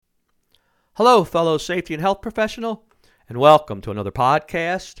Hello, fellow safety and health professional, and welcome to another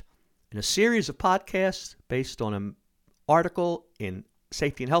podcast in a series of podcasts based on an article in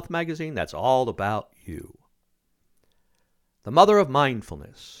Safety and Health magazine that's all about you. The mother of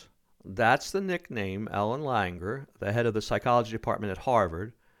mindfulness. That's the nickname Ellen Langer, the head of the psychology department at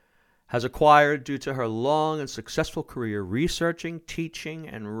Harvard, has acquired due to her long and successful career researching, teaching,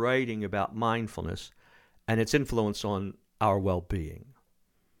 and writing about mindfulness and its influence on our well-being.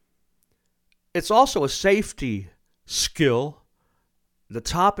 It's also a safety skill. The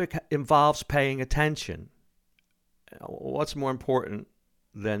topic involves paying attention. What's more important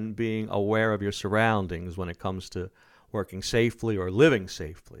than being aware of your surroundings when it comes to working safely or living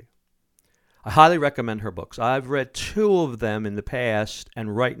safely? I highly recommend her books. I've read 2 of them in the past,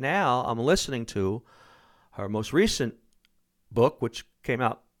 and right now I'm listening to her most recent book, which came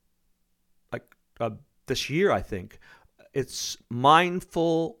out this year, I think. It's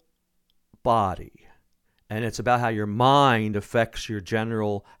Mindful Body, and it's about how your mind affects your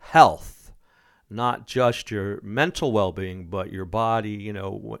general health, not just your mental well-being, but your body,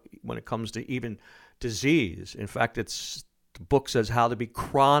 when it comes to even disease. In fact, the book says how to be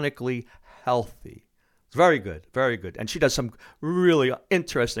chronically healthy. It's very good, very good. And she does some really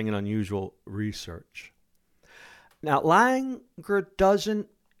interesting and unusual research. Now, Langer doesn't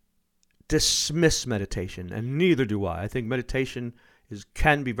dismiss meditation, and neither do I. I think meditation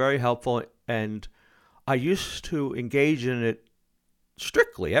can be very helpful, and I used to engage in it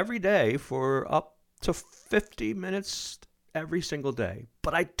strictly every day for up to 50 minutes every single day.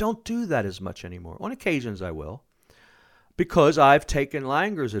 But I don't do that as much anymore. On occasions I will, because I've taken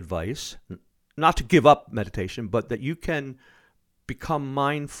Langer's advice, not to give up meditation, but that you can become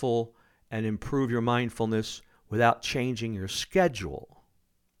mindful and improve your mindfulness without changing your schedule.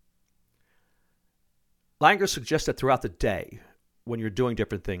 Langer suggests that throughout the day, when you're doing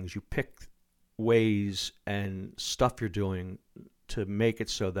different things, you pick ways and stuff you're doing to make it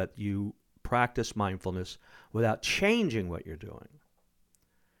so that you practice mindfulness without changing what you're doing.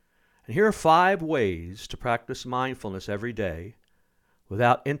 And here are 5 ways to practice mindfulness every day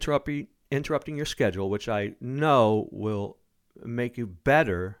without interrupting your schedule, which I know will make you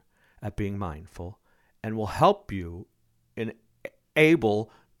better at being mindful and will help you in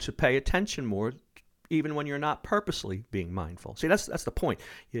able to pay attention more even when you're not purposely being mindful. See, that's the point.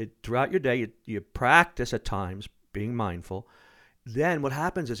 Throughout your day, you practice at times being mindful. Then what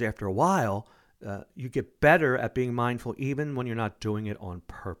happens is after a while, you get better at being mindful even when you're not doing it on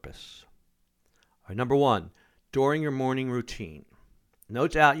purpose. All right, number 1, during your morning routine. No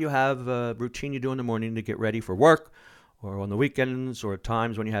doubt you have a routine you do in the morning to get ready for work, or on the weekends, or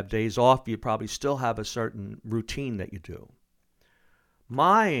times when you have days off, you probably still have a certain routine that you do.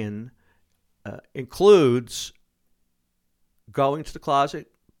 Mine includes going to the closet,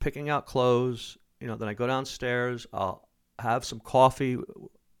 picking out clothes. Then I go downstairs, I'll have some coffee,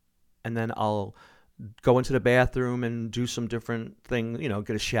 and then I'll go into the bathroom and do some different things,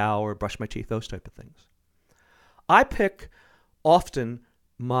 get a shower, brush my teeth, those type of things. I pick often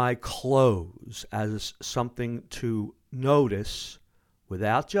my clothes as something to notice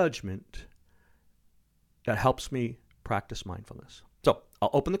without judgment that helps me practice mindfulness. So I'll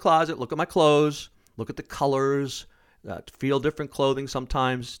open the closet, look at my clothes, look at the colors, feel different clothing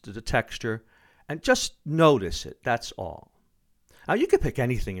sometimes, the texture, and just notice it. That's all. Now, you can pick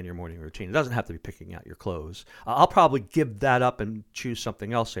anything in your morning routine. It doesn't have to be picking out your clothes. I'll probably give that up and choose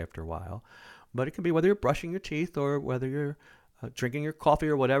something else after a while. But it can be whether you're brushing your teeth or whether you're drinking your coffee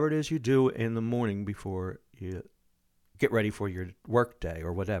or whatever it is you do in the morning before you get ready for your work day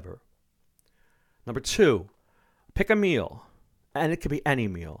or whatever. Number 2, pick a meal. And it could be any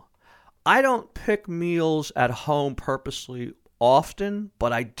meal. I don't pick meals at home purposely often,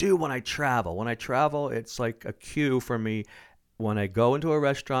 but I do when I travel. When I travel, it's like a cue for me when I go into a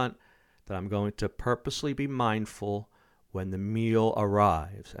restaurant that I'm going to purposely be mindful when the meal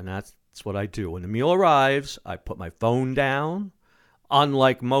arrives. And that's what I do. When the meal arrives, I put my phone down.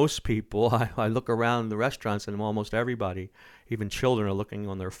 Unlike most people, I look around the restaurants and almost everybody, even children, are looking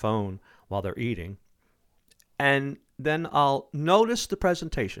on their phone while they're eating. And then I'll notice the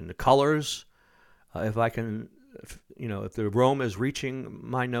presentation, the colors. If the aroma is reaching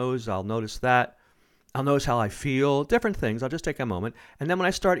my nose, I'll notice that. I'll notice how I feel, different things. I'll just take a moment. And then when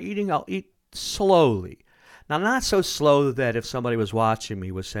I start eating, I'll eat slowly. Now, not so slow that if somebody was watching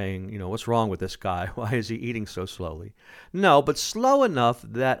me was saying, what's wrong with this guy? Why is he eating so slowly? No, but slow enough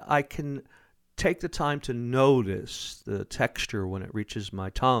that I can take the time to notice the texture when it reaches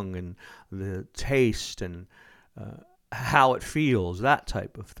my tongue and the taste and how it feels, that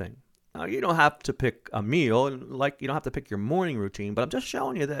type of thing. Now, you don't have to pick a meal, and like you don't have to pick your morning routine, but I'm just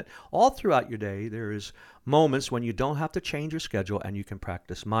showing you that all throughout your day, there is moments when you don't have to change your schedule and you can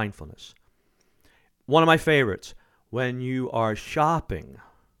practice mindfulness. One of my favorites, when you are shopping.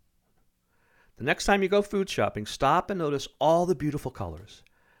 The next time you go food shopping, stop and notice all the beautiful colors.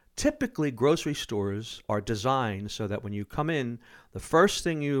 Typically, grocery stores are designed so that when you come in, the first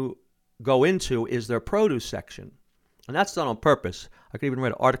thing you go into is their produce section. And that's done on purpose. I could even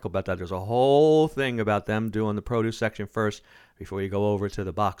read an article about that. There's a whole thing about them doing the produce section first before you go over to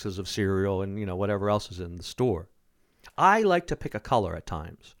the boxes of cereal and, whatever else is in the store. I like to pick a color at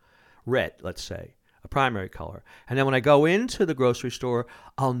times. Red, let's say, a primary color. And then when I go into the grocery store,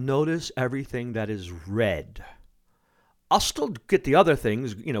 I'll notice everything that is red. I'll still get the other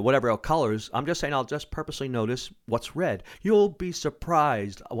things, whatever colors. I'm just saying I'll just purposely notice what's red. You'll be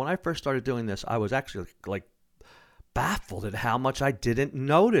surprised. When I first started doing this, I was actually like baffled at how much I didn't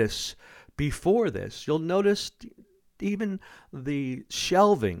notice before this. You'll notice even the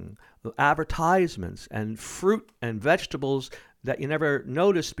shelving, the advertisements, and fruit and vegetables that you never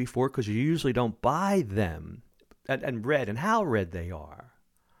noticed before because you usually don't buy them, and red and how red they are.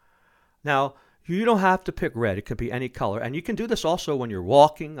 Now, you don't have to pick red. It could be any color. And you can do this also when you're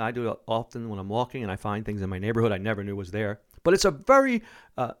walking. I do it often when I'm walking and I find things in my neighborhood I never knew was there. But it's a very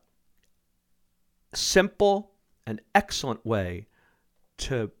simple and excellent way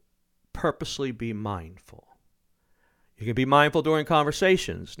to purposely be mindful. You can be mindful during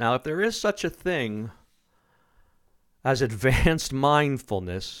conversations. Now, if there is such a thing as advanced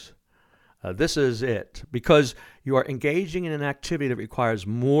mindfulness, this is it, because you are engaging in an activity that requires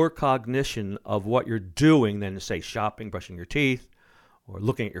more cognition of what you're doing than, say, shopping, brushing your teeth, or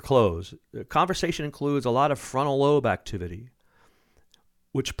looking at your clothes. The conversation includes a lot of frontal lobe activity,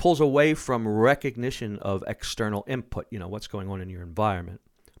 which pulls away from recognition of external input, what's going on in your environment.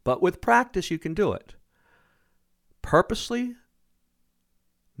 But with practice, you can do it. Purposely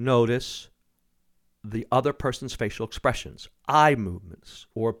notice the other person's facial expressions, eye movements,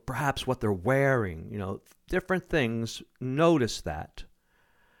 or perhaps what they're wearing, different things. Notice that.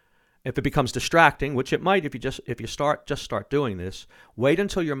 If it becomes distracting, which it might if you start doing this, wait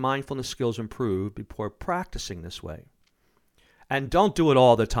until your mindfulness skills improve before practicing this way. And don't do it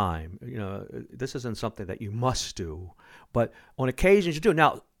all the time. This isn't something that you must do, but on occasions you do.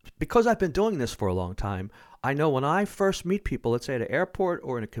 Now, because I've been doing this for a long time, I know when I first meet people, let's say at an airport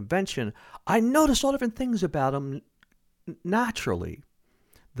or in a convention, I notice all different things about them naturally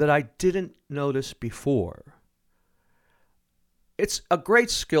that I didn't notice before. It's a great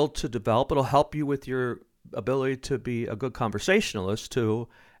skill to develop. It'll help you with your ability to be a good conversationalist too,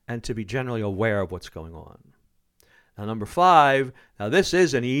 and to be generally aware of what's going on. Now, number 5, now this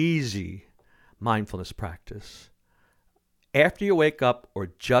is an easy mindfulness practice. After you wake up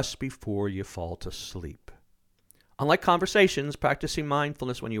or just before you fall to sleep. Unlike conversations, practicing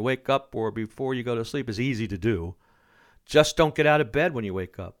mindfulness when you wake up or before you go to sleep is easy to do. Just don't get out of bed when you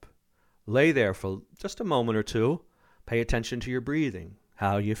wake up. Lay there for just a moment or two. Pay attention to your breathing,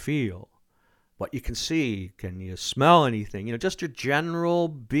 how you feel, what you can see, can you smell anything, just your general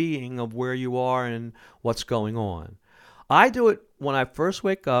being of where you are and what's going on. I do it when I first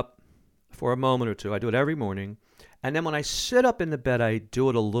wake up for a moment or two. I do it every morning. And then when I sit up in the bed, I do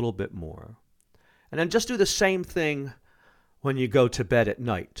it a little bit more. And then just do the same thing when you go to bed at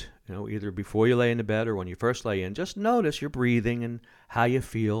night, either before you lay in the bed or when you first lay in. Just notice your breathing and how you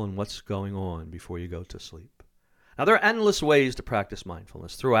feel and what's going on before you go to sleep. Now, there are endless ways to practice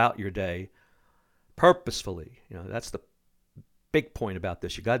mindfulness throughout your day purposefully. That's the big point about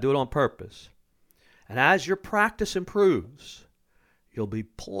this. You got to do it on purpose. And as your practice improves, you'll be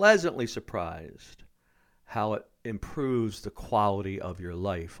pleasantly surprised how it improves the quality of your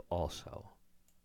life also.